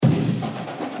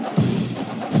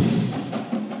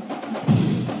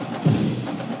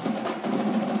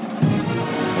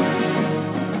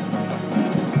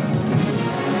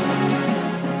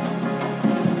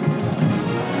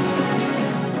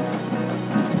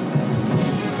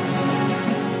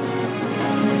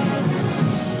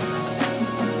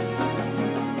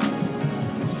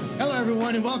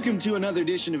Welcome to another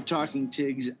edition of Talking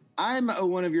Tigs. I'm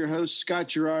one of your hosts, Scott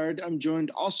Gerard. I'm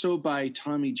joined also by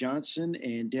Tommy Johnson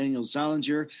and Daniel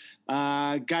Zollinger.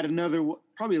 Got another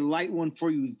probably light one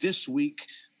for you this week.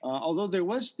 Although there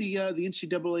was the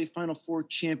NCAA Final Four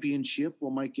championship, we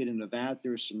might get into that.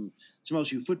 There's some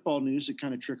LSU football news that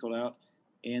kind of trickled out,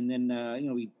 and then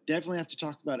we definitely have to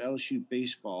talk about LSU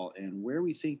baseball and where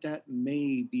we think that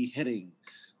may be heading,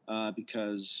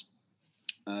 because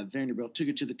Vanderbilt took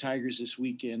it to the Tigers this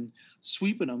weekend,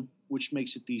 sweeping them, which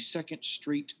makes it the second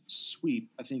straight sweep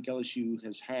I think LSU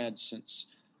has had since,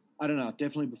 I don't know,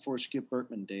 definitely before Skip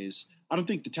Bertman days. I don't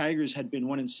think the Tigers had been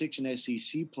 1-6 in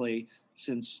SEC play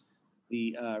since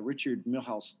the Richard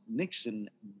Milhouse Nixon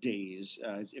days,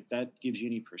 if that gives you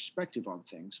any perspective on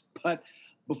things. But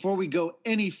before we go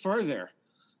any further,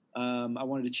 I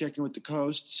wanted to check in with the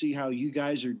co-host, see how you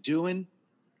guys are doing.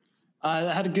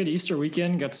 I had a good Easter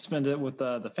weekend. Got to spend it with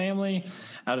the family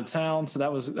out of town, so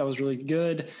that was really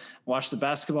good. Watched the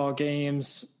basketball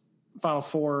games. Final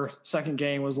Four second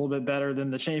game was a little bit better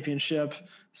than the championship.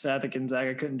 Sad that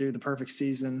Gonzaga couldn't do the perfect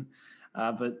season,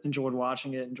 but enjoyed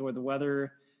watching it. Enjoyed the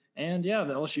weather, and yeah,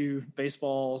 the LSU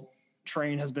baseball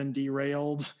train has been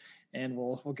derailed, and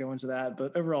we'll go into that.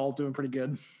 But overall, doing pretty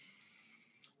good.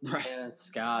 Right, yeah,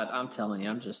 Scott. I'm telling you,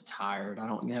 I'm just tired. I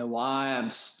don't know why. I'm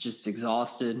just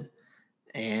exhausted.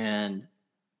 And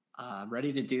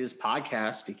ready to do this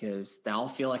podcast because now I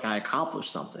feel like I accomplished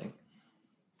something.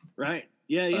 Right.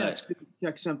 Yeah. It's good to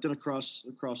check something across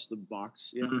the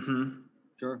box. Yeah. Mm-hmm.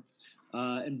 Sure.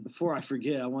 And before I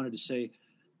forget, I wanted to say,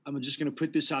 I'm just going to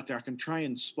put this out there. I can try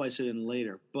and splice it in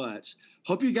later, but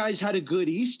hope you guys had a good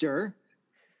Easter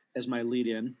as my lead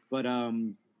in. But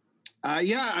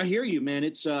yeah, I hear you, man.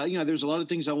 It's there's a lot of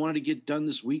things I wanted to get done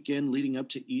this weekend leading up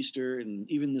to Easter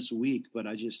and even this week, but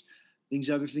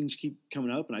other things keep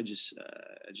coming up, and I just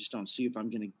don't see if I'm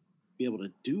going to be able to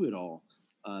do it all.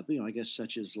 But I guess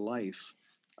such is life.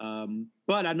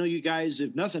 But I know you guys,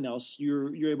 if nothing else,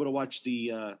 you're able to watch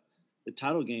the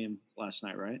title game last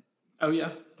night, right? Oh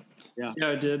yeah, yeah,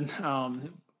 I did.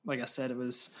 Like I said,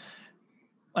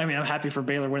 I'm happy for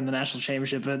Baylor winning the national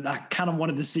championship, but I kind of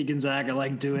wanted to see Gonzaga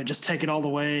do it, just take it all the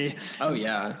way. Oh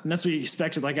yeah, and that's what you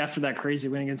expected. After that crazy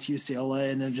win against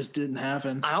UCLA, and then it just didn't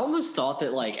happen. I almost thought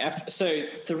that what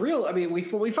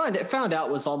we found out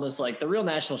was almost the real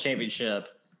national championship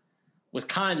was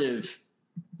kind of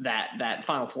that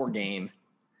Final Four game.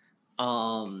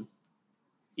 That's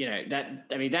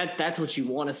what you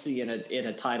want to see in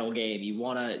a title game. You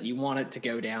want it to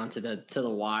go down to the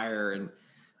wire and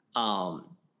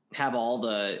have all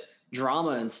the drama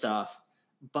and stuff.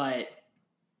 But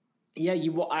yeah,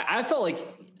 I felt like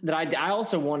that. I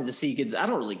also wanted to see kids. I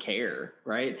don't really care.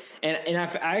 Right. And I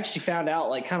actually found out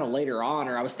kind of later on,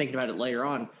 or I was thinking about it later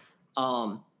on.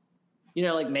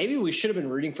 Maybe we should have been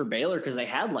rooting for Baylor because they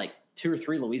had 2 or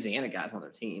 3 Louisiana guys on their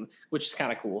team, which is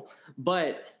kind of cool.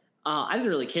 But I didn't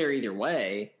really care either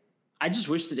way. I just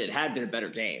wish that it had been a better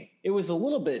game. It was a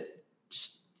little bit,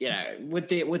 with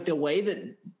the way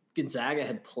that Gonzaga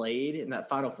had played in that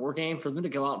Final Four game, for them to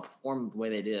go out and perform the way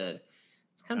they did,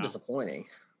 it's kind of disappointing.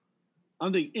 I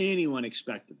don't think anyone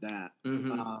expected that.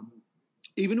 Mm-hmm.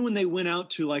 Even when they went out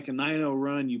to a 9-0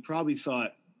 run, you probably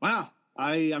thought, wow,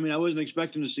 I wasn't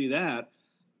expecting to see that.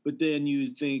 But then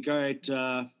you think, all right,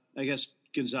 I guess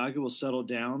Gonzaga will settle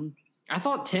down. I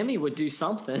thought Timmy would do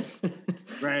something.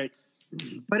 Right.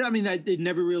 But that it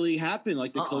never really happened.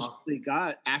 The closest they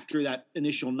got after that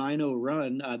initial 9-0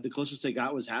 run, the closest they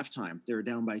got was halftime. They were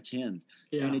down by 10.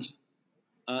 Yeah. And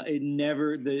it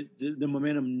never, the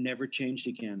momentum never changed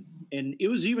again. And it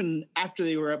was even after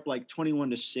they were up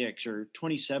 21-6 or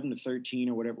 27-13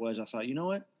 or whatever it was. I thought, you know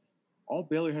what? All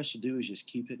Baylor has to do is just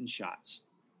keep hitting shots.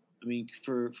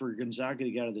 For Gonzaga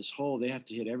to get out of this hole, they have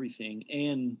to hit everything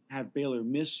and have Baylor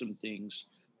miss some things.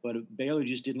 But Baylor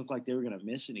just didn't look like they were going to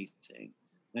miss anything.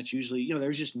 That's usually, there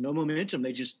was just no momentum.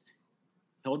 They just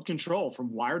held control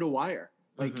from wire to wire.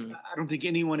 I don't think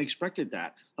anyone expected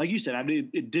that. Like you said,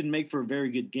 it didn't make for a very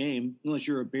good game unless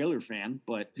you're a Baylor fan.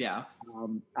 But yeah,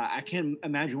 I can't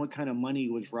imagine what kind of money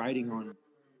was riding on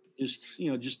just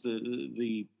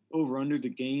the over under the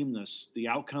game, the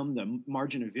outcome, the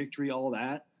margin of victory, all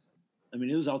that.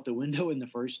 It was out the window in the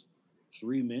first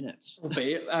 3 minutes.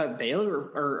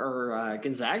 Baylor or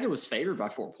Gonzaga was favored by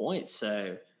 4 points.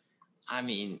 So,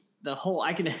 the whole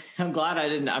I'm glad I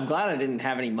didn't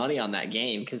have any money on that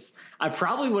game because I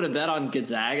probably would have bet on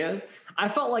Gonzaga. I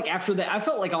felt like after that,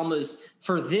 almost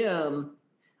for them.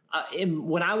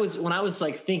 When I was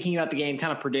thinking about the game,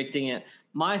 kind of predicting it,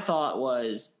 my thought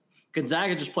was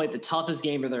Gonzaga just played the toughest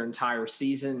game of their entire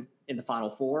season in the Final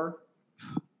Four.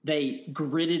 They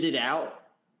gritted it out.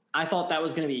 I thought that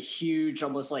was going to be huge,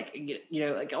 almost like,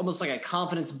 like almost like a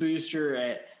confidence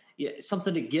booster,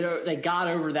 something to get over. They got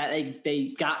over that.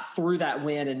 They got through that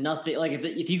win, and nothing like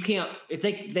if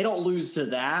they don't lose to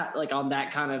that, like on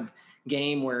that kind of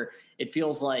game where it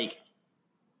feels like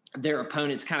their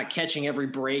opponent's kind of catching every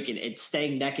break and it's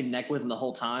staying neck and neck with them the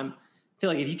whole time. I feel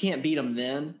like if you can't beat them,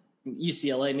 then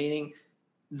UCLA meaning,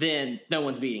 then no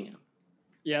one's beating them.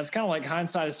 Yeah, it's kind of like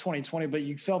hindsight is 2020, but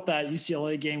you felt that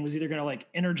UCLA game was either going to like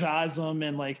energize them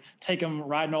and like take them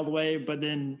riding all the way, but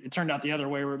then it turned out the other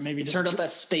way where maybe it turned out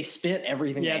that they spit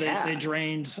everything. Yeah, they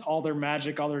drained all their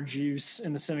magic, all their juice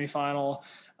in the semifinal,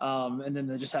 and then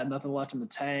they just had nothing left in the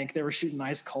tank. They were shooting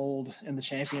ice cold in the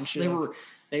championship.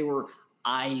 They were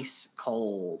ice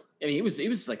cold. I mean, it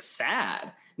was like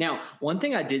sad. Now, one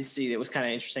thing I did see that was kind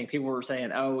of interesting. People were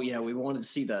saying, "Oh, we wanted to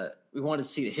see the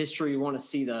history. We want to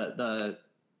see the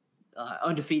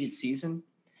undefeated season,"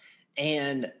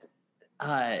 and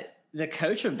the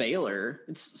coach of Baylor,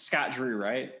 it's Scott Drew,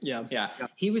 right? Yeah.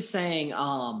 He was saying,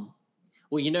 well,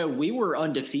 we were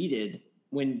undefeated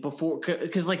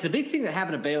because like the big thing that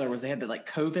happened to Baylor was they had the like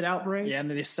COVID outbreak. Yeah, and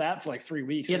then they sat for like 3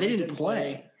 weeks. Yeah, they didn't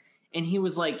play. And he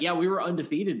was like, yeah, we were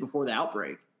undefeated before the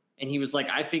outbreak. And he was like,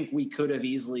 I think we could have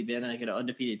easily been like an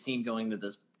undefeated team going into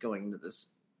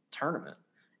this tournament.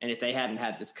 And if they hadn't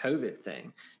had this COVID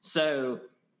thing. So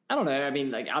I don't know. I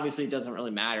mean, like, obviously it doesn't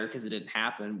really matter because it didn't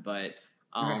happen, but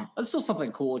that's still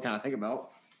something cool to kind of think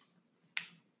about.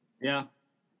 Yeah.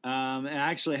 And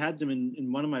I actually had them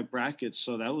in one of my brackets.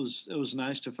 So it was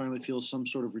nice to finally feel some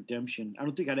sort of redemption. I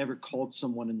don't think I'd ever called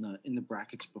someone in the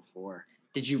brackets before.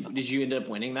 Did you end up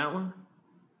winning that one?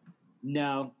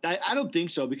 No, I don't think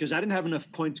so because I didn't have enough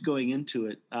points going into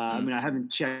it. I mean, I haven't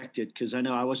checked it because I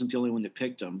know I wasn't the only one that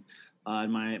picked them.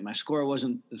 And my score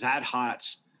wasn't that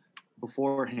hot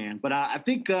beforehand, but I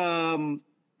think I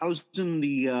was in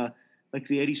the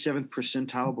 87th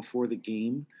percentile before the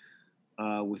game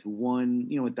with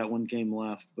with that one game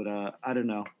left. But I don't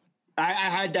know. I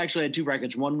had two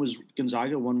brackets. One was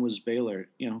Gonzaga, one was Baylor.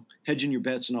 Hedging your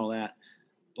bets and all that.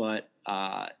 But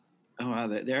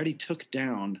they already took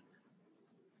down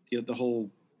the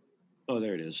whole. Oh,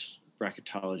 there it is.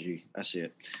 Bracketology. I see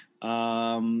it.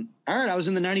 All right, I was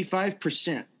in the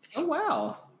 95%. Oh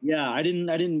wow. Yeah, I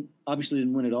obviously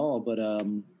didn't win at all, but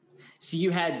so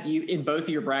you in both of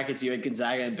your brackets you had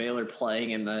Gonzaga and Baylor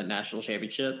playing in the national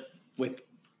championship with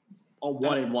a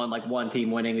 1-1, like one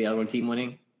team winning, the other one team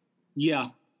winning. Yeah.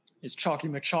 It's Chalky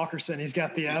McChalkerson. He's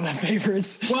got the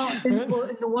favorites. Well, in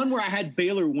the one where I had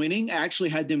Baylor winning, I actually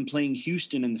had them playing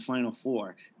Houston in the Final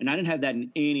Four, and I didn't have that in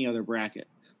any other bracket.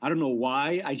 I don't know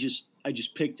why. I just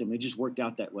picked them. It just worked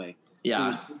out that way. Yeah. There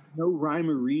was no rhyme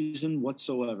or reason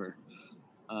whatsoever.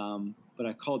 But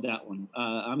I called that one.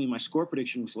 I mean, my score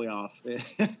prediction was way off, but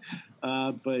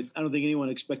I don't think anyone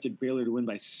expected Baylor to win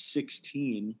by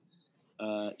 16.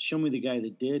 Show me the guy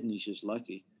that did, and he's just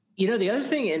lucky. The other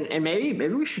thing, and maybe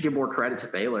we should give more credit to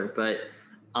Baylor, but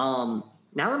now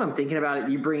that I'm thinking about it,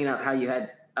 you bringing up how you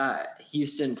had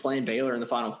Houston playing Baylor in the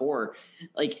Final Four,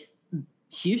 like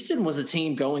Houston was a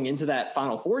team going into that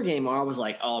Final Four game where I was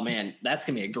like, oh man, that's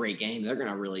going to be a great game. They're going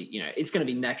to really, it's going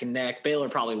to be neck and neck. Baylor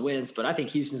probably wins, but I think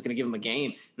Houston's going to give them a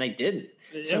game. And they didn't.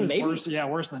 So maybe worse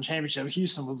than the championship.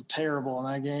 Houston was terrible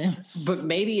in that game. But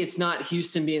maybe it's not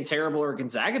Houston being terrible or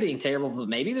Gonzaga being terrible, but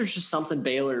maybe there's just something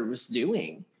Baylor was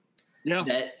doing. Yeah.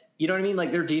 That, you know what I mean?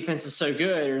 Like their defense is so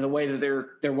good, or the way that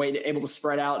they're able to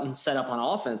spread out and set up on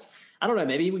offense. I don't know.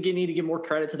 Maybe we need to give more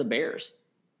credit to the Bears.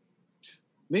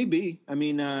 Maybe. I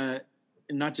mean,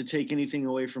 not to take anything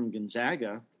away from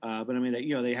Gonzaga, but I mean,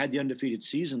 they had the undefeated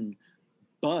season,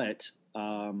 but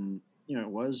it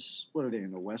was, what are they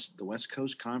in the West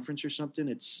Coast Conference or something?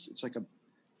 It's like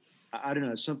I don't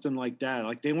know, something like that.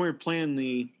 Like they weren't playing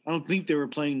I don't think they were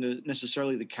playing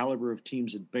necessarily the caliber of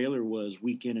teams that Baylor was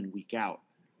week in and week out.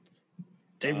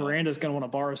 Dave Miranda's going to want to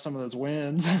borrow some of those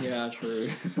wins. Yeah, true.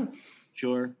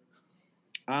 Sure.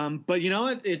 But you know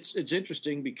what? It's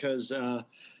interesting because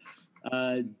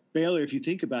Baylor, if you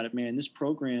think about it, man, this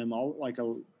program,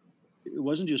 it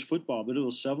wasn't just football, but it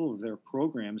was several of their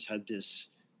programs had this,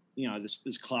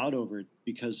 this cloud over it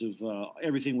because of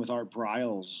everything with Art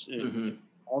Briles,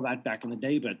 all that back in the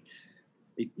day. But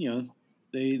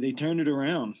they turned it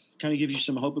around. Kind of gives you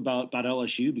some hope about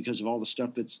LSU because of all the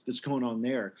stuff that's going on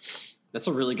there. That's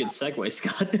a really good segue,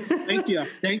 Scott. Thank you.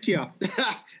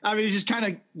 I mean, it just kind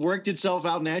of worked itself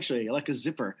out naturally, like a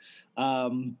zipper.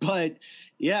 But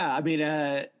yeah, I mean,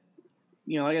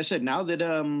 like I said, now that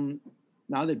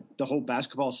the whole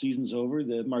basketball season's over,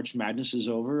 the March Madness is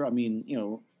over. I mean,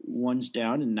 one's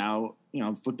down, and now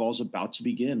football's about to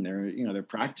begin. They're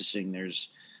practicing. There's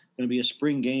going to be a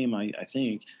spring game, I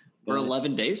think. We're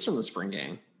 11 days from the spring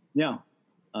game. Yeah.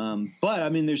 But I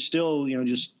mean, there's still,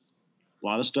 just a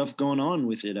lot of stuff going on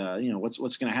with it.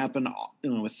 What's going to happen,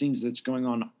 with things that's going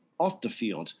on off the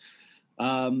field.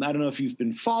 I don't know if you've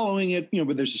been following it,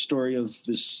 but there's a story of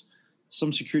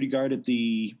some security guard at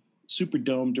the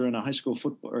Superdome during a high school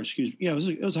football, it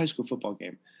was a high school football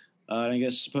game. And I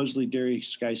guess supposedly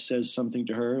Darius Guy says something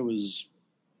to her.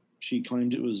 She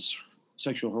claimed it was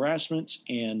sexual harassment,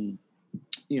 and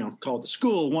called the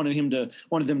school, wanted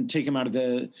them to take him out of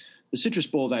the Citrus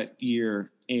Bowl that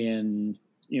year, and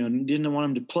didn't want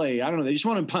him to play. I don't know. They just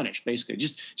want him punished, basically.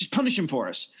 Just punish him for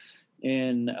us.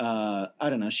 And I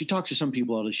don't know. She talked to some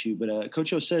people at LSU, but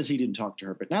Coach O says he didn't talk to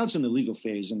her. But now it's in the legal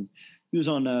phase, and he was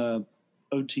on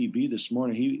OTB this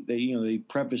morning. They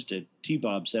prefaced it.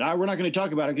 T-Bob said, we're not going to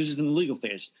talk about it because it's in the legal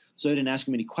phase. So they didn't ask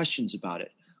him any questions about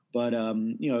it. But,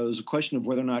 it was a question of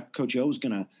whether or not Coach O was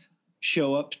going to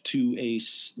show up to a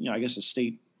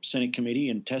state Senate committee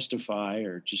and testify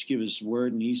or just give his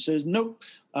word. And he says, nope,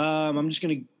 I'm just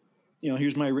going to,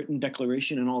 here's my written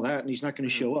declaration and all that. And he's not going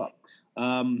to show up.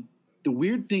 The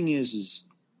weird thing is,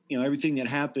 everything that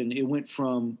happened, it went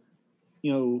from,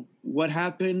 what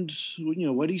happened,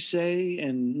 what did he say?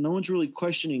 And no one's really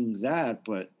questioning that,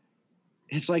 but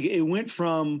it's like, it went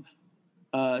from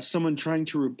someone trying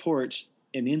to report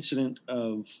an incident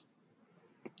of,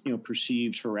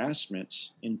 perceived harassment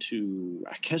into,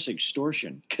 I guess,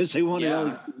 extortion, because they wanted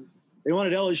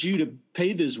LSU to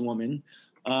pay this woman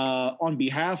on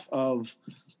behalf of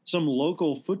some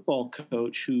local football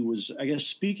coach who was, I guess,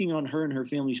 speaking on her and her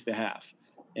family's behalf.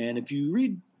 And if you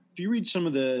read some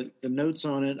of the notes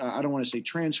on it, I don't want to say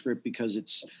transcript because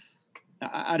it's,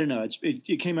 I don't know,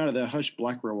 it came out of the Hush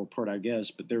Blackwell report, I guess,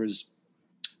 but there was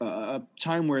a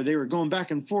time where they were going back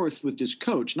and forth with this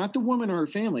coach, not the woman or her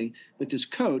family, but this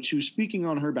coach who was speaking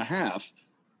on her behalf.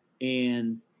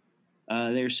 And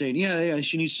they were saying, yeah,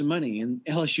 she needs some money. And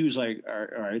LSU was like,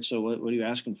 all right, so what are you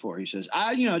asking for? He says,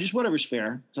 just whatever's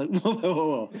fair. It's like,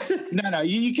 whoa. No,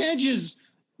 you can't just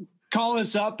call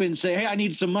us up and say, hey, I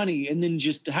need some money, and then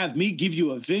just have me give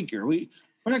you a figure. We're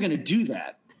not going to do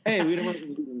that. Hey, we don't want to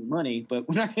give you money, but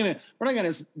we're not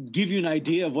gonna give you an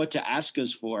idea of what to ask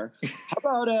us for. How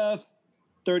about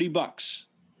 $30?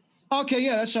 Okay,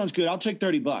 yeah, that sounds good. I'll take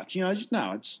 $30.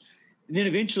 And then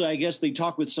eventually, I guess they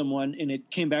talked with someone, and it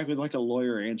came back with like a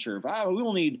lawyer answer of, we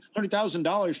will need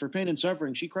 $100,000 for pain and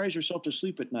suffering. She cries herself to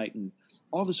sleep at night, and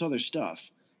all this other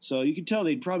stuff. So you can tell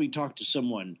they'd probably talked to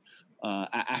someone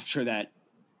after that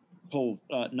whole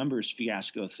numbers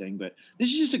fiasco thing. But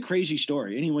this is just a crazy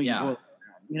story. Anyway, you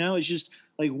it's just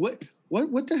like, what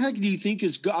the heck do you think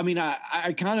is I mean,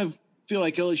 I kind of feel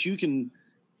like LSU can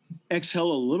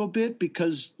exhale a little bit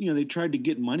because, they tried to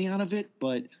get money out of it.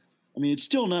 But, I mean, it's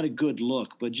still not a good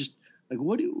look. But just, like,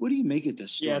 what do you make of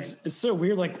this story? Yeah, it's so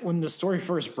weird. Like, when the story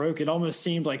first broke, it almost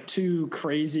seemed like too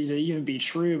crazy to even be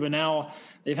true. But now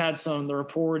they've had the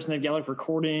reports, and they've got, like,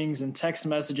 recordings and text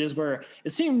messages where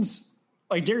it seems –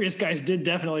 like Darius Guys did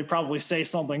definitely probably say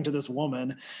something to this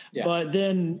woman, but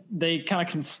then they kind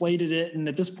of conflated it. And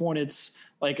at this point it's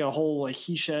like a whole, like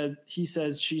he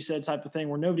says, she said type of thing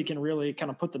where nobody can really kind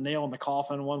of put the nail in the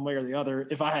coffin one way or the other.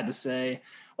 If I had to say,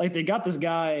 like, they got this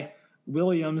guy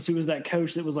Williams, who was that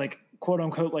coach that was like, quote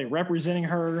unquote, like representing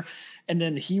her. And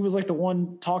then he was like the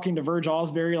one talking to Verge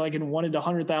Osbury, like, and wanted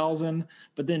 100,000.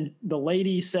 But then the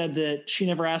lady said that she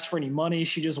never asked for any money.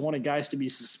 She just wanted guys to be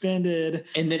suspended.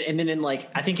 And then in,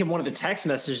 like, I think in one of the text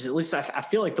messages, at least I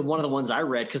feel like one of the ones I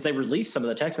read, because they released some of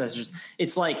the text messages,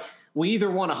 it's like, we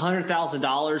either want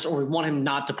 $100,000 or we want him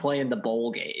not to play in the bowl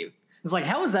game. It's like,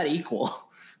 how is that equal?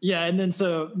 Yeah. And then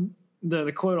so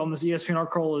the quote on this ESPN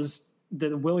article is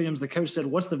that Williams, the coach, said,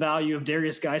 what's the value of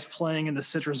Darius Guys playing in the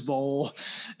Citrus Bowl?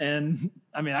 And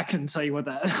I mean, I couldn't tell you what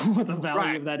the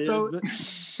value of that is.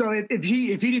 So if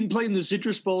he didn't play in the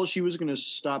Citrus Bowl, she was going to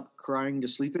stop crying to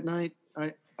sleep at night.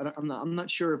 I'm not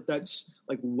sure if that's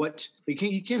like what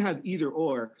you can't have either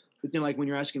or, but then, like, when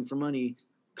you're asking for money,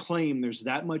 claim there's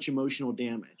that much emotional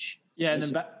damage. Yeah.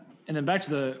 And then back to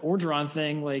the Orgeron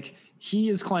thing, like, he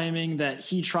is claiming that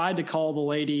he tried to call the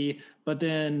lady, but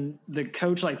then the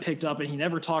coach, like, picked up and he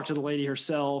never talked to the lady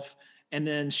herself. And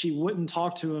then she wouldn't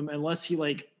talk to him unless he,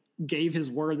 like, gave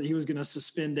his word that he was going to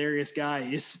suspend Darius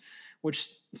Guys, which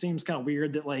seems kind of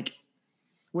weird that, like,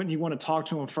 wouldn't you want to talk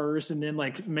to him first and then,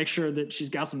 like, make sure that she's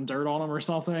got some dirt on him or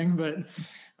something? But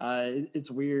it's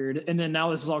weird. And then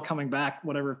now this is all coming back,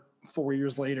 4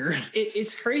 years later.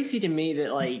 It's crazy to me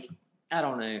that, like, I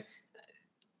don't know.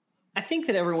 I think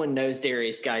that everyone knows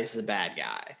Darius Guys is a bad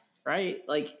guy, right?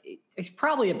 Like, he's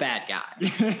probably a bad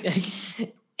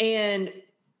guy. And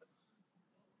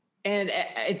And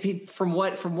from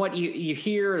what you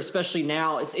hear, especially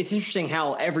now, it's interesting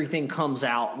how everything comes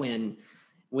out when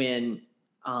the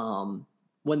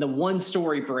one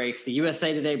story breaks, the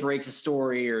USA Today breaks a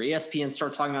story, or ESPN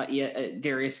start talking about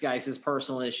Darius Geis's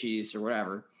personal issues or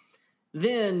whatever.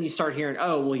 Then you start hearing,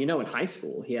 oh, well, in high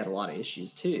school he had a lot of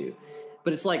issues too.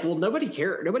 But it's like, well, nobody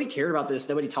cared about this.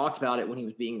 Nobody talked about it when he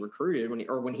was being recruited,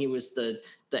 when he was the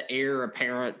heir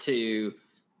apparent to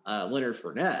Leonard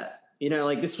Fournette.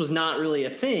 This was not really a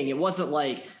thing. It wasn't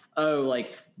like, oh,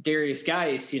 like Darius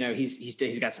Geis,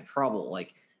 he's got some trouble.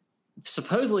 Like,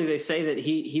 supposedly they say that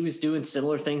he was doing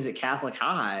similar things at Catholic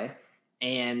High,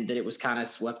 and that it was kind of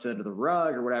swept under the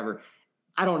rug or whatever.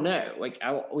 I don't know. Like,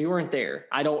 we weren't there.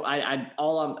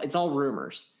 It's all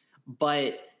rumors,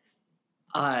 but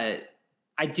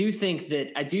I do think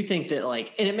that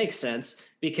like, and it makes sense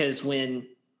because when,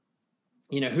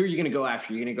 who are you going to go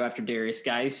after? You're going to go after Darius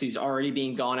Geis, who's already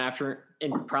being gone after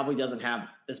and probably doesn't have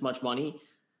as much money,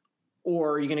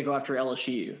 or are you going to go after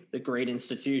LSU, the great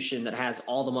institution that has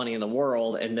all the money in the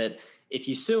world, and that if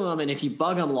you sue them and if you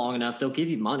bug them long enough, they'll give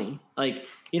you money. Like,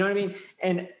 you know what I mean?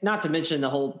 And not to mention the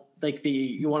whole, like,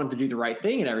 you want them to do the right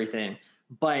thing and everything,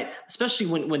 but especially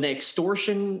when the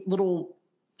extortion little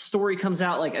story comes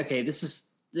out, like, okay,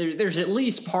 there's at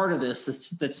least part of this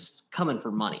that's coming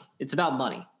for money. It's about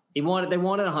money. They wanted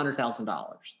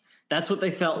 $100,000. That's what they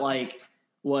felt like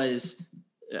was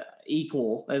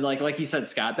equal. Like you said,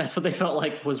 Scott, that's what they felt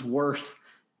like was worth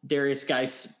Darius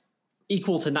Geis,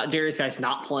 equal to not Darius Geis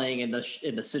not playing in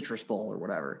the Citrus Bowl or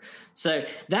whatever. So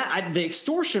the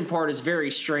extortion part is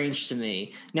very strange to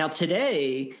me. Now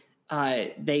today,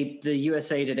 the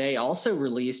USA Today also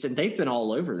released, and they've been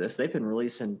all over this. They've been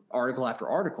releasing article after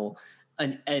article,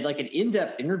 an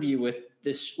in-depth interview with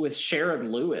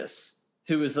Sharon Lewis,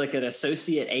 who was like an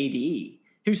associate AD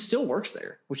who still works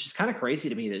there, which is kind of crazy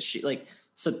to me that she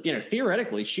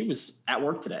theoretically she was at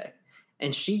work today,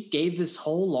 and she gave this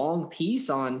whole long piece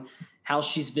on how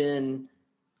she's been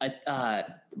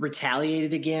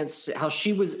retaliated against, how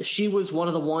she was one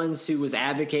of the ones who was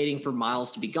advocating for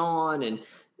Miles to be gone, and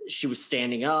she was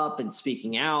standing up and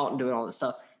speaking out and doing all this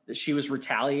stuff, that she was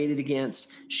retaliated against.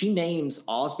 She names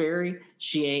Ausberry.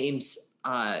 She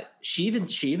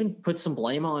even put some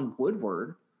blame on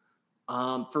Woodward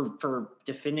for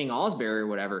defending Ausberry or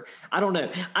whatever. I don't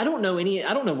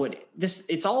know what this.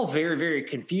 It's all very, very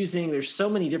confusing. There's so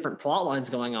many different plot lines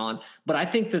going on, but I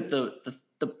think that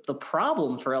the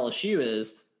problem for LSU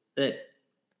is that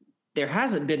there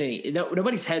hasn't been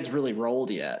nobody's heads really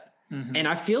rolled yet. Mm-hmm. And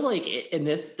I feel like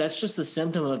that's just the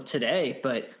symptom of today,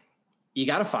 but you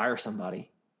got to fire somebody.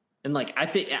 And like, I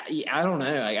don't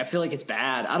know. I feel like it's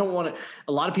bad. I don't want to,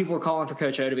 a lot of people are calling for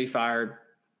Coach O to be fired.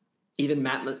 Even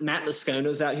Matt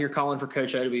Moscona's out here calling for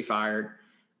Coach O to be fired.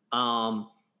 I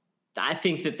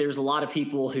think that there's a lot of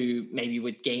people who maybe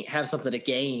would have something to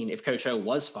gain if Coach O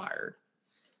was fired.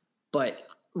 But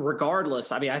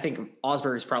regardless, I mean, I think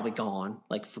Ausberry's probably gone,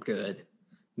 like, for good.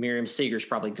 Miriam Seeger's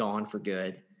probably gone for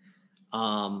good.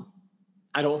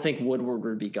 I don't think Woodward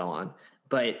would be gone,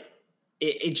 but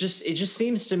it just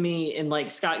seems to me, and like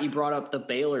Scott, you brought up the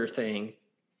Baylor thing.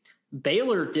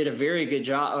 Baylor did a very good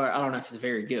job, or I don't know if it's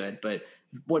very good, but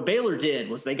what Baylor did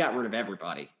was they got rid of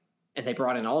everybody and they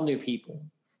brought in all new people.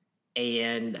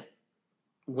 And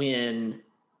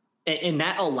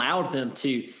that allowed them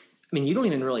to, I mean, you don't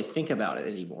even really think about it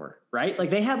anymore, right? Like,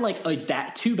 they had like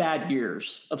 2 bad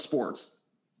years of sports.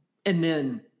 And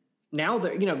then now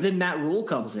then Matt Rule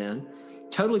comes in,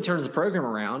 totally turns the program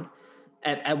around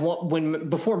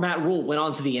before Matt Rule went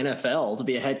on to the NFL to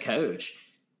be a head coach.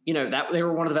 That they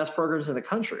were one of the best programs in the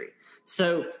country.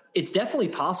 So it's definitely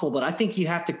possible, but I think you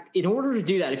have to, in order to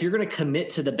do that, if you're going to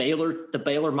commit to the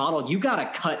Baylor model, you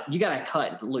got to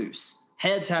cut loose.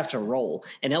 Heads have to roll,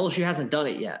 and LSU hasn't done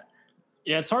it yet.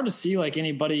 Yeah, it's hard to see like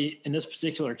anybody in this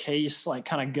particular case like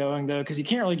kind of going though, because you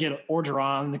can't really get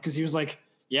Orgeron, because he was like,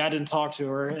 yeah, I didn't talk to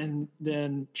her, and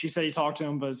then she said he talked to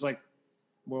him, but it's like,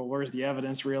 well, where's the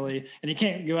evidence really? And you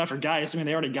can't go after Geis. I mean,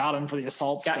 they already got him for the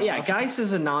assault stuff. Yeah, Geis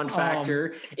is a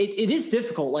non-factor. It is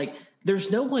difficult. Like,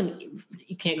 there's no one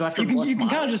you can't go after. You can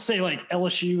kind of just say like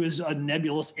LSU is a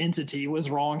nebulous entity was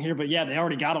wrong here, but yeah, they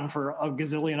already got him for a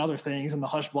gazillion other things and the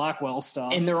Hush Blackwell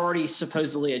stuff, and they're already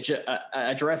supposedly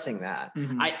addressing that.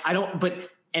 Mm-hmm. I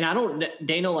don't,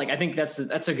 Daniel. Like, I think that's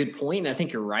a good point. And I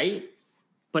think you're right,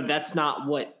 but that's not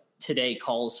what today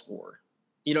calls for.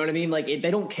 You know what I mean? Like, they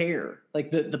don't care.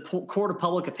 Like, the court of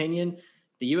public opinion,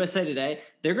 the USA Today,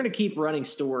 they're going to keep running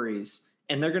stories,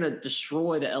 and they're going to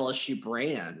destroy the LSU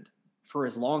brand for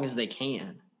as long as they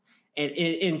can, and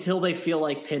until they feel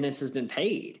like penance has been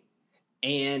paid.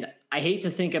 And I hate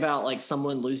to think about like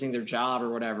someone losing their job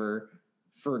or whatever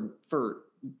for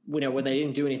when they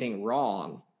didn't do anything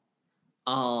wrong.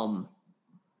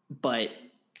 But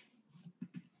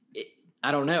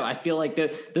I don't know. I feel like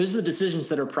those are the decisions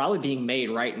that are probably being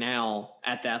made right now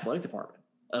at the athletic department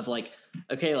of like,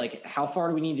 okay, like how far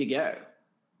do we need to go?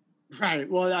 Right.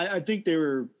 Well, I think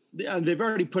they've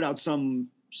already put out some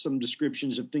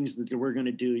descriptions of things that they were going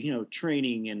to do,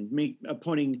 training and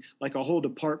appointing like a whole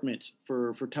department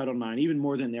for Title IX, even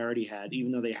more than they already had,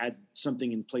 even though they had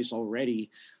something in place already.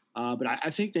 But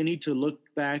I think they need to look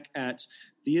back at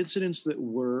the incidents that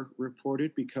were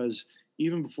reported, because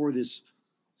even before this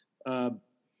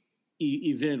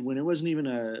event, when it wasn't even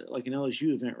an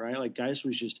LSU event, right? Like Geis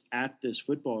was just at this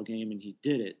football game and he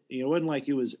did it. It wasn't like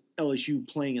it was LSU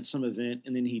playing at some event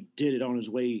and then he did it on his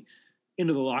way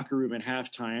into the locker room at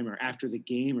halftime or after the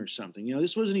game or something.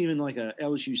 This wasn't even like a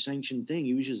LSU sanctioned thing.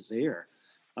 He was just there.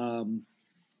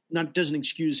 Doesn't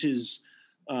excuse his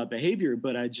behavior,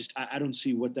 but I don't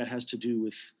see what that has to do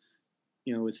with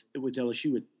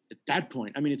LSU at that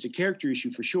point. I mean, it's a character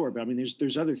issue for sure, but I mean,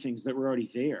 there's other things that were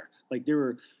already there. Like there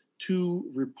were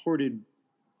 2 reported,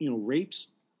 rapes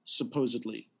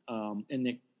supposedly, and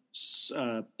that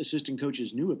assistant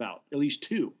coaches knew about at least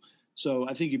 2. So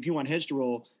I think if you want heads to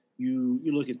roll, you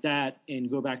look at that and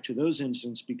go back to those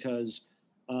incidents, because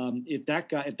if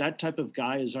that type of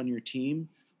guy is on your team,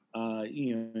 and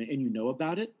you know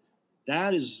about it,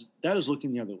 that is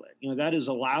looking the other way. That is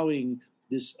allowing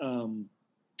this,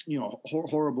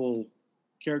 horrible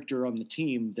character on the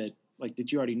team that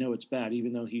you already know it's bad,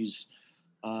 even though he's,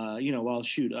 Leonard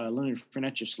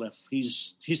Fournette just left.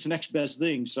 He's the next best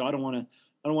thing. So I don't want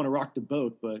to rock the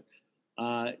boat, but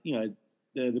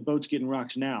the boat's getting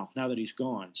rocks now that he's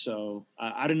gone. So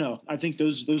I don't know. I think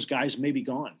those guys may be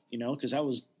gone, because that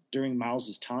was during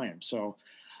Miles's time. So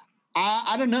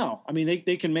I don't know. I mean,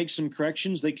 they can make some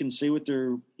corrections. They can say what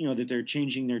they're, that they're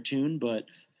changing their tune, but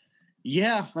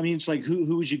yeah, I mean, it's like,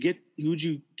 who would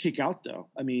you kick out though?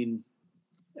 I mean,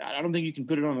 I don't think you can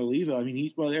put it on Oliva. I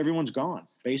mean, everyone's gone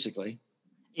basically,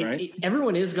 right?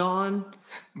 Everyone is gone,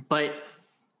 but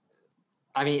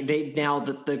I mean,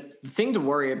 the thing to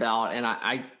worry about, and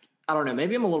I don't know,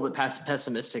 maybe I'm a little bit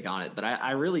pessimistic on it, but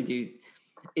I really do.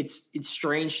 It's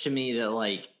strange to me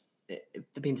that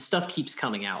the stuff keeps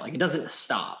coming out. Like it doesn't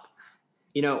stop.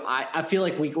 I feel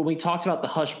like when we talked about the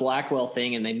Hush Blackwell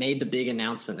thing and they made the big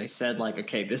announcement, they said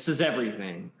okay, this is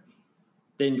everything.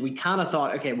 Then we kind of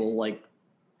thought, okay, well,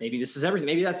 maybe this is everything.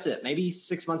 Maybe that's it. Maybe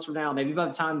 6 months from now, maybe by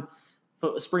the time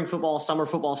spring football, summer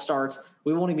football starts,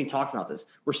 we won't even be talking about this.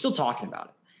 We're still talking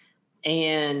about it.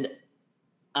 And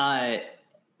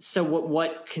so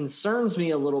what concerns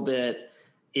me a little bit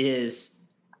is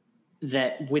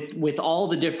that with all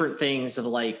the different things of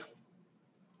okay,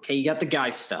 you got the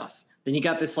guy stuff. Then you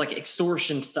got this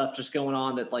extortion stuff just going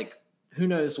on that who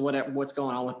knows what's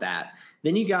going on with that.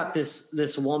 Then you got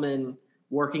this woman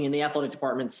working in the athletic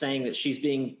department saying that she's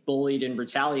being bullied and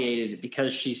retaliated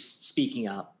because she's speaking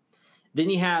up. Then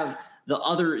you have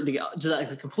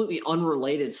the completely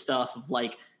unrelated stuff of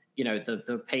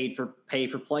the pay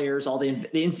for players, all the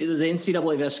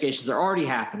NCAA investigations that are already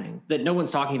happening that no one's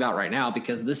talking about right now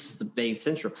because this is the main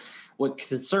central. What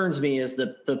concerns me is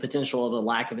the potential of a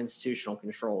lack of institutional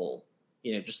control,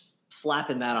 just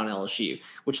slapping that on LSU,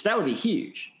 which that would be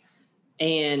huge.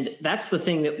 And that's the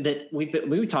thing that we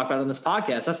talked about on this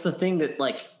podcast. That's the thing that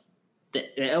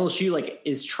that LSU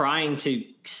is trying to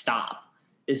stop,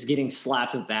 is getting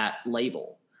slapped with that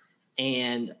label.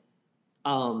 And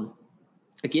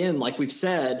again, like we've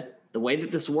said, the way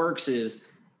that this works is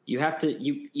you have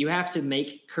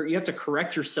to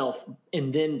correct yourself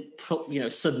and then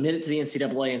submit it to the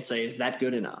NCAA and say, is that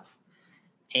good enough?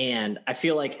 And I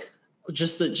feel like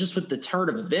just with the turn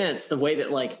of events, the way that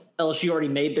LSU already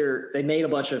made a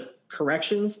bunch of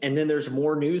corrections and then there's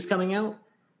more news coming out,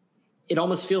 it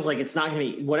almost feels like it's not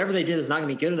going to be, whatever they did is not going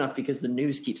to be good enough because the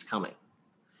news keeps coming.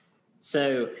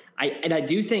 So I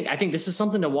think this is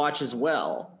something to watch as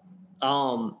well.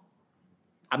 I'm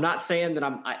not saying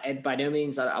that by no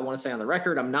means I want to say on the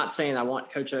record, I'm not saying I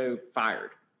want Coach O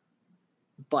fired,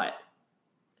 but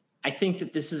I think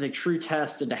that this is a true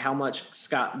test into how much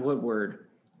Scott Woodward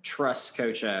trusts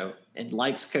Coach O and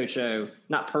likes Coach O,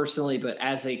 not personally, but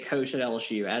as a coach at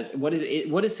LSU. What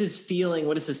is his feeling?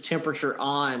 What is his temperature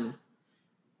on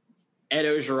Ed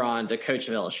Orgeron, the coach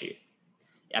of LSU?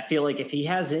 I feel like if he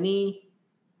has any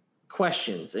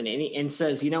questions and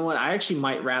says, you know what, I actually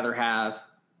might rather have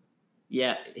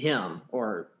him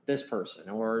or this person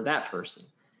or that person.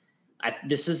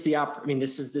 This is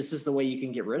the way you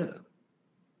can get rid of him.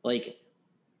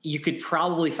 You could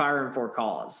probably fire him for a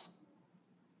cause.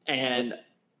 And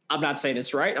I'm not saying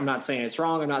it's right. I'm not saying it's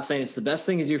wrong. I'm not saying it's the best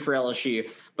thing to do for LSU,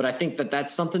 but I think that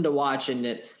that's something to watch, and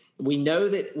that we know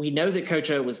that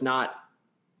Coach O was not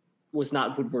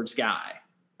Woodward's guy.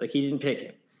 Like, he didn't pick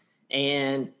him,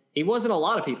 and he wasn't a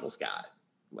lot of people's guy.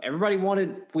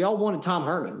 We all wanted Tom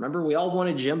Herman. Remember, we all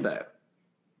wanted Jimbo.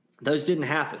 Those didn't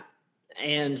happen.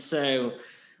 And so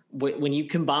when you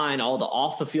combine all the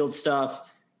off the field stuff,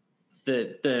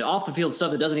 the off the field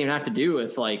stuff that doesn't even have to do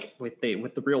with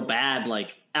the real bad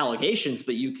like allegations,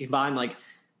 but you combine like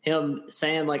him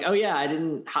saying like, oh yeah, I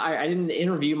didn't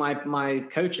interview my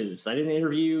coaches. I didn't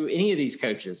interview any of these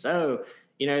coaches. Oh,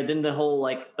 then the whole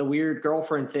like the weird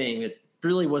girlfriend thing that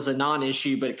really was a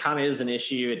non-issue, but it kind of is an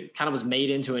issue. It kind of was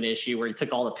made into an issue where he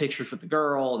took all the pictures with the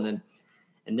girl,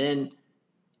 and then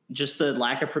just the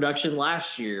lack of production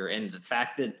last year, and the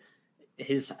fact that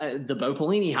the Bo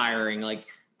Pelini hiring, like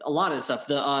a lot of the stuff,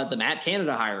 the Matt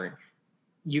Canada hiring,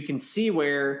 you can see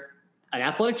where an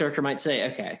athletic director might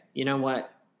say, okay, you know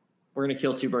what? We're going to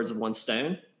kill two birds with one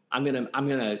stone. I'm going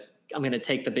to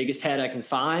take the biggest head I can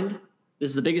find. This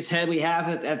is the biggest head we have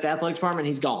at the athletic department.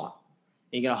 He's gone.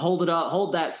 And you got to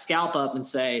hold that scalp up and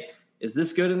say, is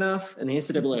this good enough? And the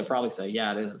NCAA will probably say,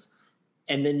 yeah, it is.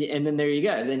 And then there you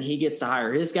go. And then he gets to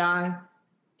hire his guy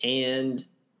and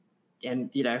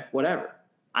whatever.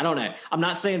 I don't know. I'm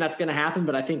not saying that's going to happen,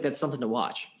 but I think that's something to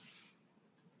watch.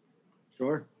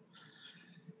 Sure.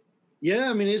 Yeah,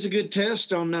 I mean, it's a good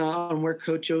test on where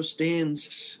Coach O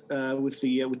stands with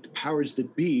the powers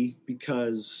that be,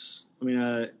 because I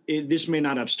mean, this may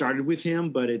not have started with him,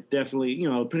 but it definitely,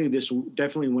 this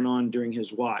definitely went on during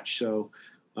his watch. So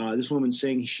this woman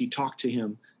saying she talked to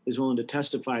him is willing to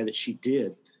testify that she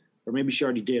did, or maybe she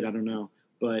already did. I don't know,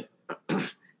 but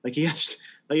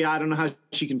I don't know how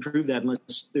she can prove that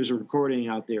unless there's a recording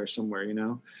out there somewhere,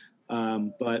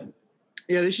 But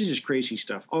yeah, this is just crazy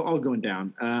stuff all going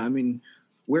down. I mean,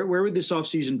 where would this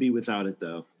offseason be without it,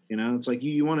 though? It's like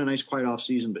you want a nice, quiet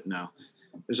offseason, but no,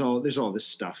 there's all this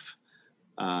stuff.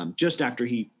 Just after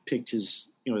he picked his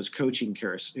coaching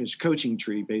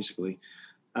tree, basically.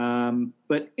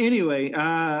 But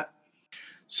anyway,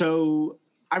 so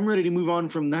I'm ready to move on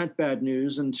from that bad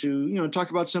news and to talk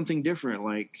about something different,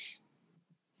 like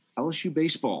LSU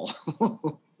baseball,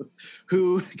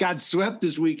 who got swept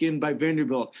this weekend by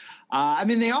Vanderbilt. I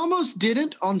mean, they almost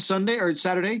didn't on Sunday or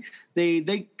Saturday.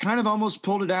 They kind of almost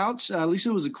pulled it out. At least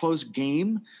it was a close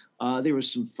game. There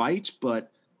was some fights,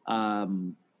 but I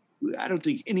don't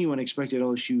think anyone expected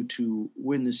LSU to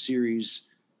win this series,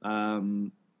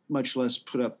 much less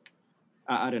put up.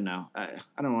 I don't know. I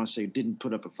don't want to say didn't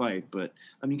put up a fight, but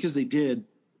I mean, because they did,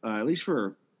 at least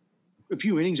for a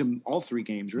few innings in all three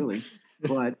games, really.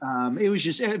 But it was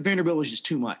just Vanderbilt was just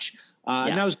too much,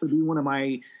 and that was going to be one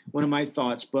of my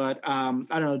thoughts. But I don't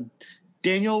know,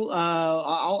 Daniel.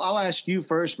 I'll ask you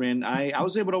first, man. I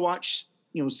was able to watch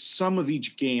some of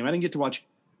each game. I didn't get to watch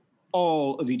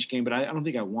all of each game, but I don't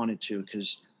think I wanted to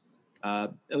because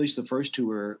at least the first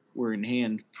two were in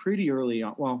hand pretty early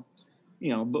on. Well,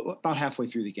 about halfway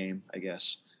through the game, I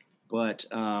guess. But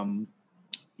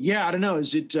yeah, I don't know.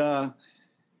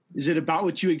 Is it about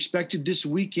what you expected this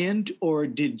weekend, or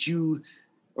did your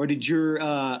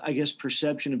I guess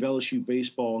perception of LSU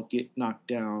baseball get knocked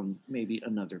down maybe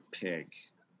another peg?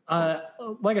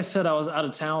 Like I said, I was out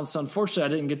of town, so unfortunately I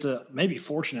didn't get to, maybe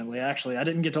fortunately actually, I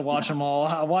didn't get to watch them all.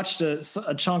 I watched a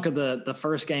chunk of the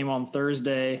first game on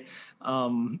Thursday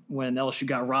when LSU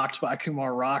got rocked by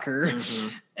Kumar Rocker. Mm-hmm.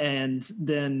 And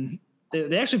then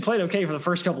they actually played okay for the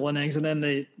first couple innings, and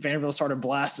then Vanderbilt started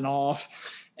blasting off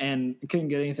and couldn't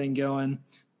get anything going.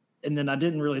 And then I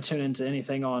didn't really tune into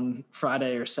anything on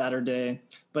Friday or Saturday,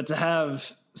 but to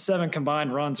have 7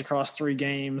 combined runs across 3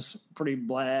 games, pretty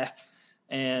blah.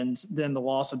 And then the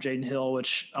loss of Jaden Hill,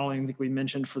 which I don't even think we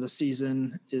mentioned for the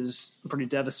season, is pretty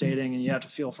devastating, and you have to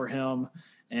feel for him,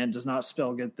 and does not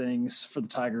spell good things for the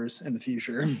Tigers in the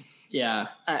future. Yeah,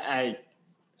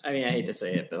 I mean, I hate to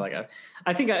say it, but like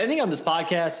I think on this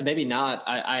podcast, and maybe not.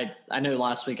 I know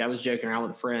last week I was joking around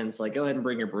with friends, like, go ahead and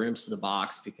bring your brooms to the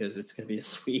box because it's going to be a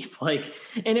sweep. Like,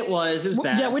 and it was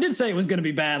bad. Yeah, we did say it was going to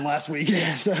be bad last week.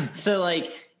 So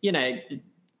like,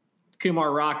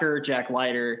 Kumar Rocker, Jack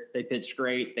Leiter, they pitched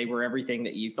great. They were everything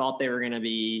that you thought they were going to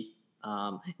be.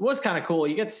 It was kind of cool.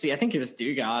 You get to see, I think it was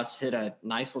Dugas hit a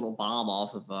nice little bomb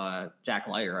off of Jack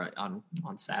Leiter on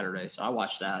Saturday. So I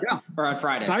watched that. Yeah. Or on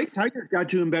Friday. Tigers got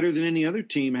to him better than any other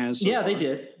team has. So far. They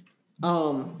did.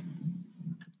 But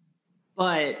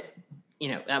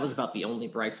that was about the only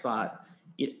bright spot.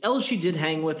 LSU did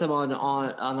hang with them on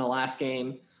the last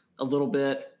game a little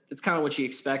bit. It's kind of what you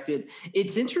expected.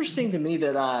 It's interesting to me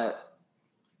that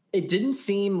it didn't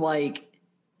seem like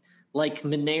like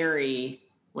Mainieri,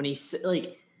 when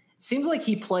seems like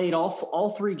he played all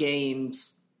 3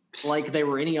 games like they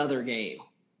were any other game.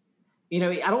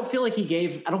 I don't feel like he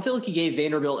gave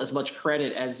Vanderbilt as much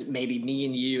credit as maybe me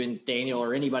and you and Daniel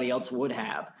or anybody else would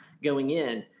have going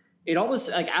in. It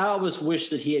almost I almost wish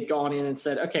that he had gone in and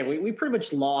said, okay, we pretty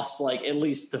much lost like at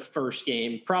least the first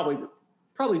game, probably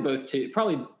both two,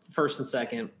 probably first and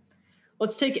second.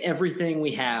 Let's take everything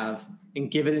we have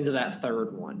and give it into that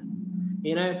third one,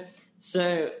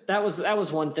 So that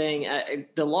was one thing.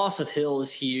 The loss of Hill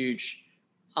is huge.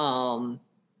 I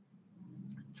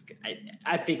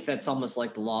think that's almost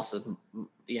like the loss of,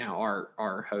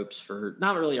 our hopes for,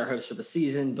 not really our hopes for the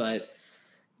season, but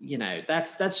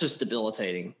that's just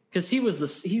debilitating because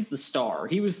he's the star.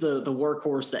 He was the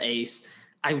workhorse, the ace.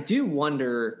 I do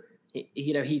wonder,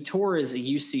 he tore his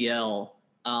UCL,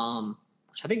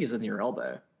 which I think is in your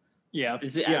elbow. Yeah. I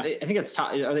think it's,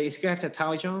 are they going to have to have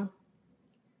Tommy John?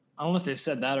 I don't know if they've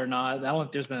said that or not. I don't know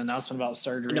if there's been an announcement about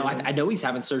surgery. No, I know he's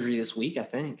having surgery this week. I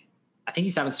think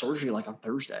he's having surgery like on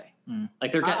Thursday.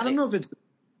 Like I don't know if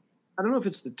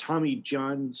it's the Tommy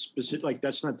John specific. Like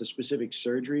that's not the specific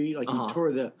surgery. Like he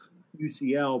tore the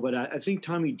UCL, but I think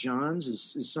Tommy John's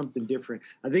is something different.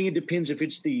 I think it depends if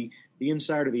it's the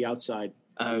inside or the outside.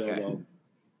 Okay.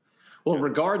 Well,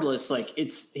 regardless, like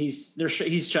he's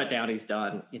shut down. He's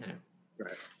done.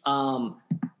 Right.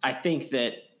 I think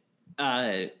that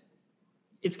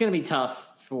it's going to be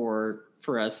tough for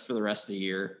us for the rest of the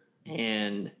year.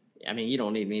 And I mean, you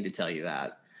don't need me to tell you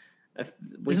that.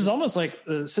 This is almost like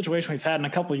the situation we've had in a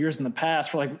couple of years in the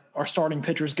past where like our starting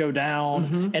pitchers go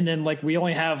down and then like we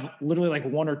only have literally like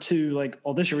one or two,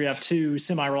 this year we have 2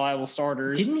 semi-reliable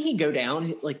starters. Didn't he go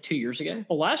down like 2 years ago?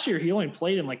 Well, last year he only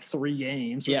played in like 3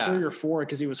 games, or 3 or 4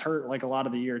 because he was hurt like a lot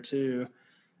of the year too.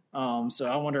 So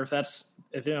I wonder if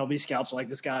MLB scouts are like,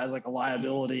 this guy is like a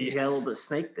liability. He's got a little bit of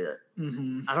snake bit.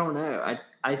 I don't know.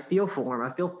 I feel for him.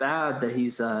 I feel bad that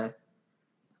he's going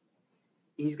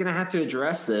to have to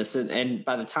address this. And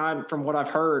by the time, from what I've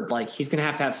heard, like he's going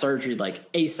to have surgery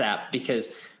like ASAP,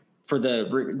 because for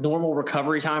the normal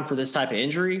recovery time for this type of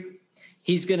injury,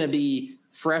 he's going to be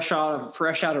fresh out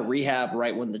of rehab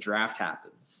right when the draft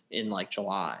happens in like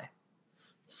July.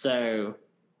 So,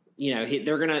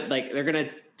 they're going to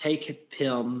take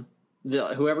him,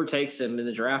 whoever takes him in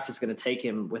the draft is going to take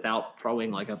him without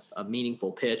throwing like a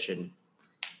meaningful pitch in,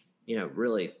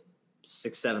 really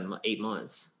 6, 7, 8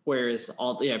 months. Whereas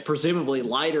presumably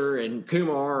Leiter and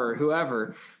Kumar or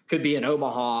whoever could be in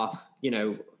Omaha,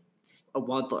 a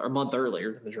month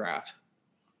earlier than the draft.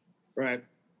 Right.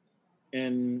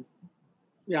 And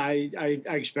I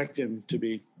expect them to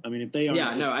be. I mean, if they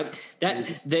are,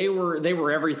 they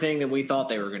were everything that we thought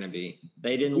they were going to be.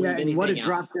 They didn't leave anything what a out.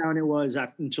 drop down it was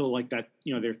until like that,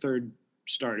 their third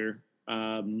starter.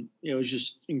 It was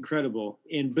just incredible.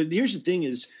 But here's the thing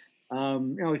is,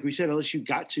 like we said, LSU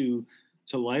got to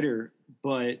Leiter,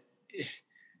 but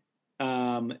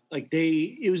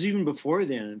it was even before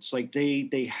then. It's like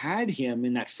they had him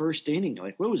in that first inning.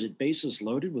 Like, what was it? Bases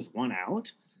loaded with 1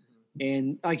 out,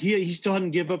 and like he still hadn't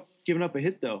given up a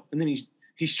hit though, and then he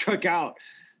struck out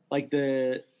like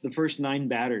the first 9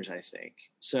 batters, I think.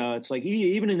 So it's like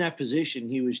even in that position,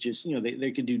 he was just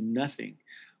they could do nothing.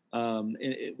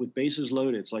 With bases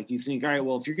loaded, it's like you think, all right,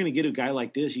 well, if you're going to get a guy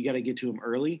like this, you got to get to him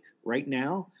early, right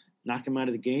now, knock him out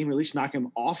of the game, or at least knock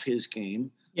him off his game.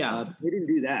 Yeah, they didn't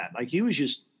do that. Like he was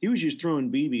just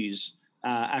throwing BBs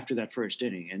after that first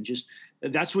inning, and just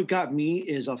that's what got me.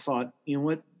 Is I thought, you know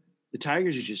what, the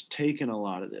Tigers are just taking a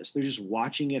lot of this. They're just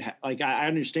watching it. Like I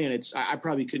understand I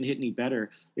probably couldn't hit any better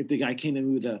if the guy came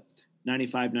in with a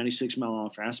 95, 96 mile an hour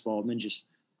fastball and then just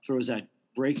throws that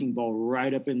breaking ball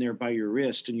right up in there by your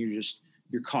wrist, and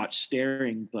you're caught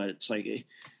staring. But it's like,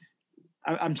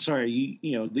 I'm sorry,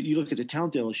 you look at the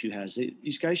talent LSU has.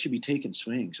 These guys should be taking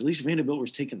swings. At least Vanderbilt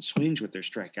was taking swings with their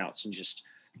strikeouts and just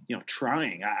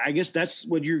trying. I guess that's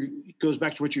what goes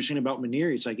back to what you're saying about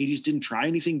Mainieri. It's like he just didn't try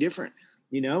anything different.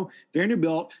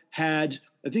 Vanderbilt had,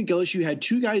 I think LSU had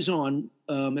 2 guys on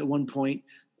at one point,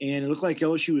 and it looked like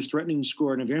LSU was threatening to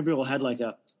score, and Vanderbilt had like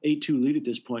a 8-2 lead at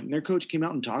this point, and their coach came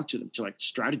out and talked to them to like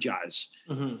strategize.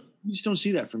 You just don't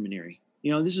see that from Mainieri.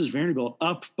 This is Vanderbilt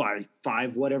up by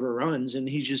 5 whatever runs, and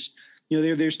he's just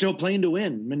they're still playing to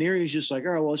win. Mainieri is just like,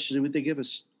 all right, well, let's see what they give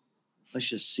us. Let's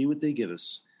just see what they give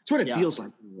us. That's what it feels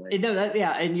like.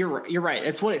 And you're right.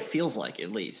 That's what it feels like.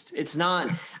 At least it's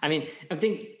not. I mean, I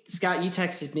think Scott, you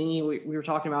texted me. We were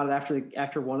talking about it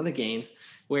after one of the games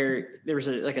where there was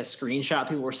a screenshot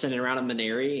people were sending around of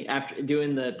Mainieri after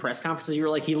doing the press conferences. You were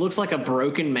like, he looks like a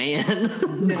broken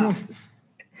man. Yeah.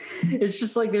 It's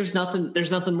just like there's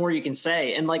nothing more you can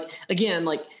say. And like again,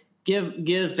 like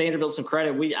give Vanderbilt some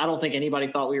credit. I don't think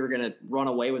anybody thought we were going to run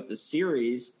away with the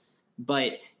series,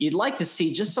 but you'd like to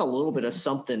see just a little bit of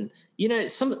something, do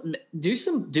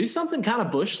something kind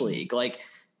of Bush League, like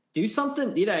do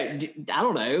something, I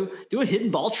don't know, do a hidden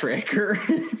ball trick or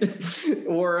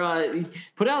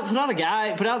put out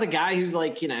the guy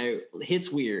who hits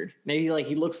weird. Maybe like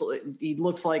he looks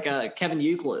like Kevin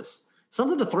Euclid,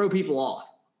 something to throw people off.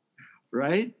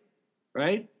 Right.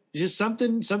 Just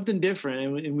something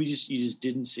different. And you just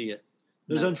didn't see it.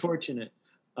 It was unfortunate.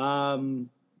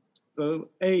 But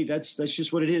hey, that's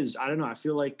just what it is. I don't know. I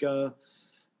feel like,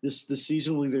 this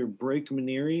season will either break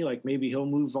Maneri, like maybe he'll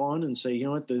move on and say, you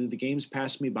know what, the game's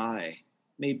passed me by.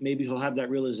 Maybe he'll have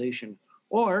that realization,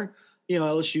 or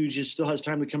LSU just still has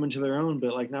time to come into their own.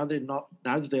 But like now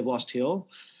that they've lost Hill,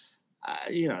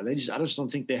 I just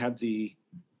don't think they have the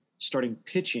starting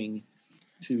pitching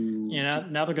to.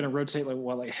 Now they're going to rotate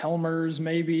like Helmers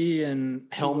maybe and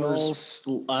Helmers,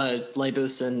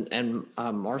 Labus and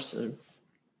Marson,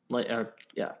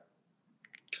 yeah.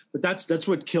 But that's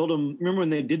what killed them. Remember when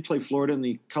they did play Florida in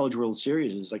the College World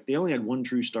Series? Is like they only had one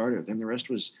true starter. Then the rest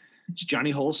was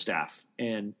Johnny Holstaff.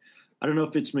 And I don't know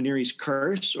if it's Maneri's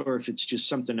curse or if it's just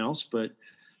something else. But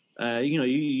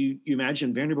you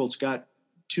imagine Vanderbilt's got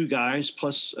two guys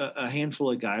plus a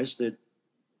handful of guys that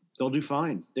they'll do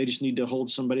fine. They just need to hold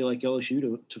somebody like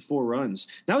LSU to 4 runs.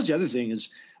 That was the other thing is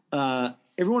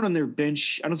everyone on their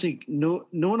bench. I don't think no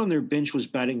one on their bench was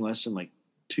batting less than like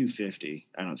 250.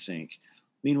 I don't think.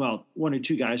 Meanwhile, 1 or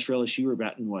 2 guys for LSU were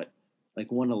batting like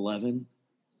 111.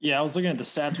 Yeah, I was looking at the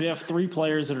stats. We have 3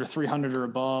 players that are 300 or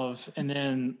above, and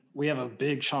then we have a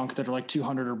big chunk that are like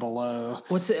 200 or below.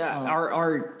 What's it?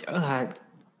 I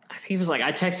think it was like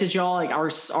I texted y'all like our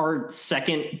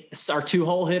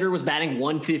 2-hole hitter was batting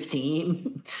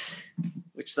 115,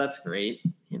 which that's great.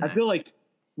 I feel like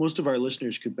most of our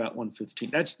listeners could bat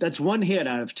 115. That's one hit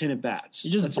out of 10 at bats.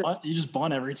 You just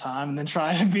bunt every time and then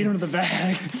try and beat him to the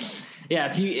bag. Yeah,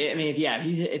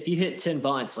 if you hit 10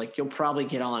 bunts, like you'll probably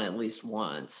get on at least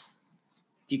once.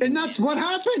 And that's what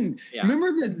happened. Yeah. Remember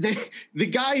the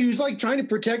guy who's like trying to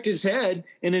protect his head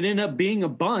and it ended up being a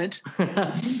bunt.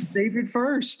 Saved it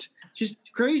first.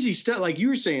 Just crazy stuff. Like you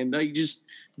were saying, like just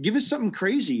give us something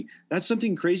crazy. That's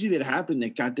something crazy that happened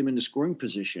that got them into scoring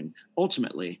position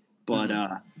ultimately. But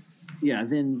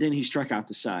then he struck out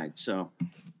the side. So,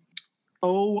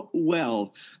 oh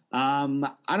well. I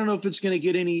don't know if it's going to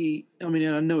get any. I mean,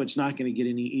 I know it's not going to get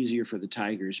any easier for the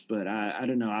Tigers, but I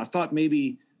don't know. I thought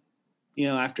maybe,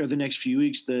 after the next few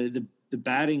weeks, the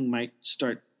batting might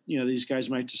start. These guys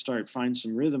might start find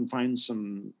some rhythm, find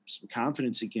some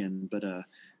confidence again. But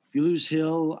if you lose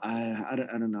Hill, I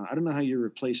don't know. I don't know how you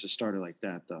replace a starter like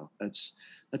that, though. That's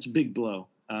a big blow.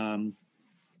 And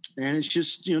it's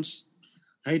just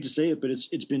I hate to say it, but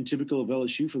it's been typical of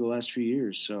LSU for the last few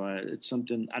years. So it's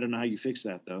something I don't know how you fix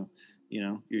that though.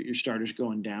 Your starters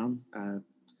going down. I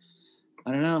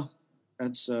don't know.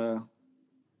 That's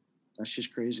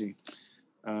just crazy.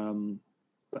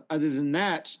 But other than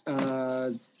that,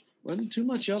 wasn't too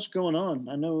much else going on.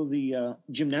 I know the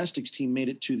gymnastics team made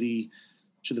it to the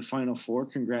Final Four.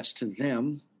 Congrats to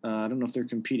them. I don't know if they're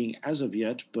competing as of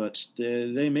yet, but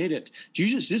they made it.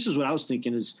 This is what I was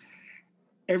thinking is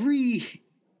every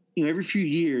few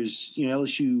years,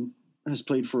 LSU has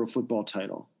played for a football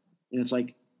title. And it's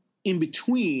like in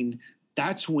between,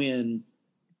 that's when,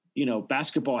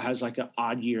 basketball has like an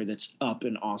odd year that's up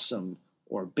and awesome,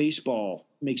 or baseball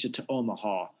makes it to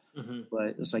Omaha. Mm-hmm.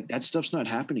 But it's like that stuff's not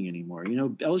happening anymore.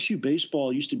 LSU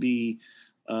baseball used to be,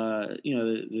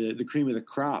 the cream of the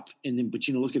crop. And then, but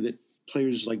look at it,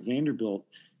 players like Vanderbilt.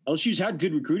 LSU's had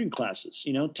good recruiting classes,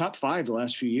 top 5 the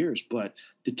last few years, but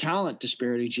the talent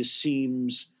disparity just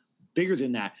seems bigger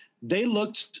than that. They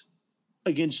looked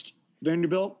against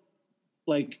Vanderbilt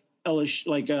like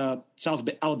LSU, South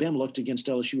Alabama looked against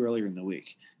LSU earlier in the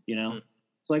week.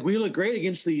 It's like we look great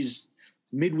against these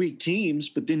midweek teams,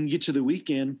 but then you get to the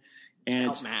weekend and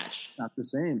it's not the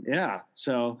same. Yeah.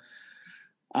 So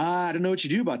I don't know what you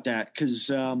do about that because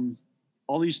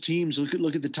all these teams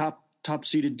look at the top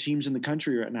seeded teams in the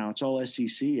country right now. It's all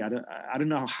SEC. I don't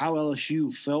know how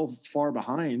LSU fell far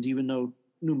behind, even though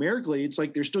numerically it's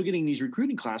like they're still getting these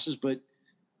recruiting classes, but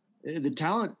the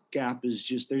talent gap is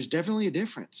just, there's definitely a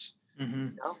difference.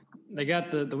 Mm-hmm. They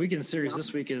got the weekend series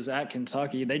this week is at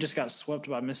Kentucky. They just got swept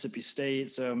by Mississippi State.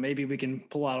 So maybe we can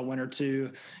pull out a win or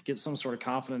two, get some sort of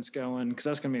confidence going. Cause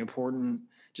that's going to be important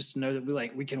just to know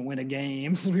that we can win a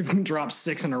game. So we've dropped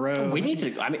 6 in a row. I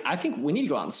think we need to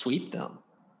go out and sweep them.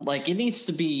 Like we need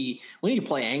to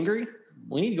play angry.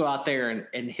 We need to go out there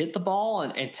and hit the ball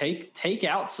and take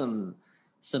out some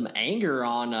anger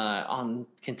on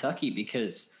Kentucky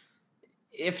because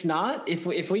if not,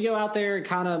 if we go out there and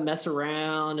kind of mess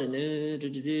around and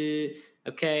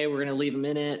okay, we're gonna leave them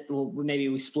in it. Well, maybe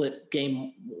we split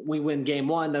game. We win game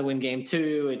 1, they win game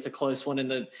 2. It's a close one, and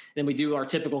then we do our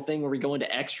typical thing where we go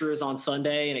into extras on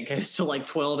Sunday, and it goes to like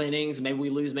 12 innings. Maybe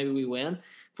we lose, maybe we win.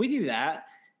 If we do that,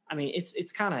 I mean,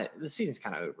 it's kind of the season's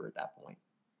kind of over at that point.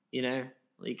 You know,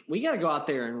 like we got to go out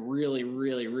there and really,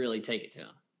 really, really take it to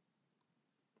them.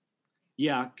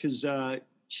 Yeah, because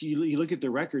you look at the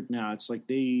record now. It's like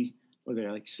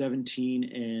they're like 17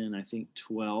 and I think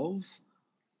 12.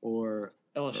 Or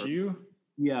LSU,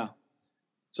 yeah.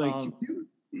 It's like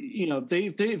you know,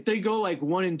 if they go like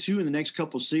 1-2 in the next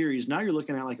couple series, now you're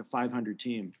looking at like a 500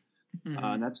 team.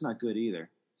 And that's not good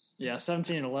either. Yeah,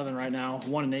 17-11 right now,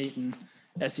 1-8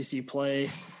 in SEC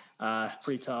play,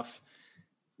 pretty tough.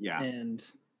 Yeah, and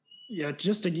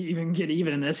just to even get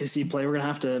even in the SEC play, we're gonna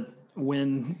have to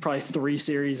win probably 3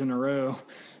 series in a row,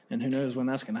 and who knows when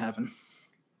that's gonna happen.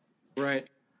 Right.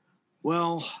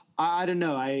 Well, I don't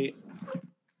know.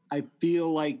 I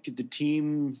feel like the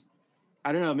team,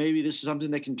 I don't know, maybe this is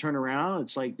something that can turn around.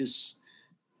 It's like this,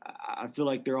 I feel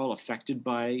like they're all affected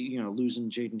by, losing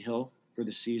Jaden Hill for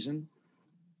the season.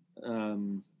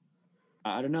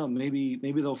 I don't know. Maybe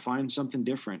they'll find something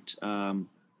different. I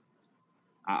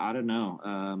don't know.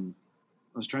 I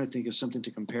was trying to think of something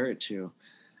to compare it to,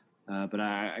 but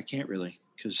I can't really,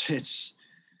 because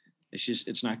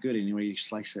it's not good anyway you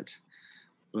slice it.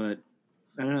 But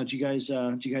I don't know. Do you guys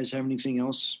have anything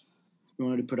else you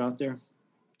wanted to put out there?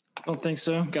 I don't think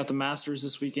so. Got the Masters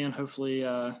this weekend. Hopefully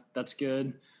that's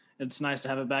good. It's nice to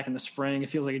have it back in the spring. It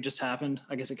feels like it just happened.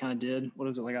 I guess it kind of did. What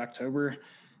is it, like October?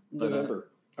 November.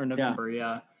 Or November,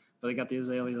 yeah. But they got the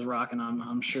azaleas rocking,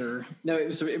 I'm sure. No, it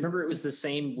was the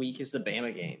same week as the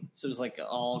Bama game. So it was like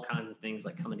all kinds of things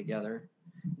like coming together.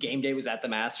 Game day was at the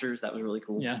Masters. That was really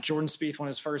cool. Yeah, Jordan Spieth won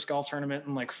his first golf tournament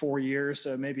in like 4 years,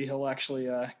 so maybe he'll actually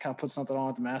kind of put something on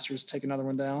at the Masters, take another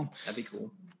one down. That'd be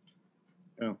cool.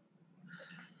 Oh.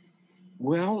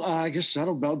 Well, I guess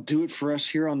that'll about do it for us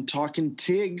here on Talking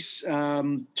Tigs.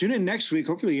 Tune in next week.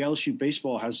 Hopefully LSU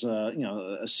baseball has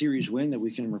a series win that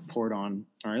we can report on,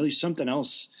 or at least something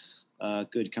else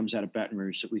good comes out of Baton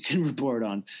Rouge that we can report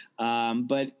on.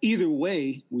 But either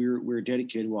way, we're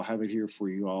dedicated. We'll have it here for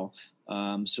you all.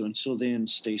 So until then,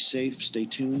 stay safe, stay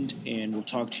tuned, and we'll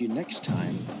talk to you next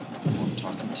time on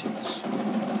Talking Tigs.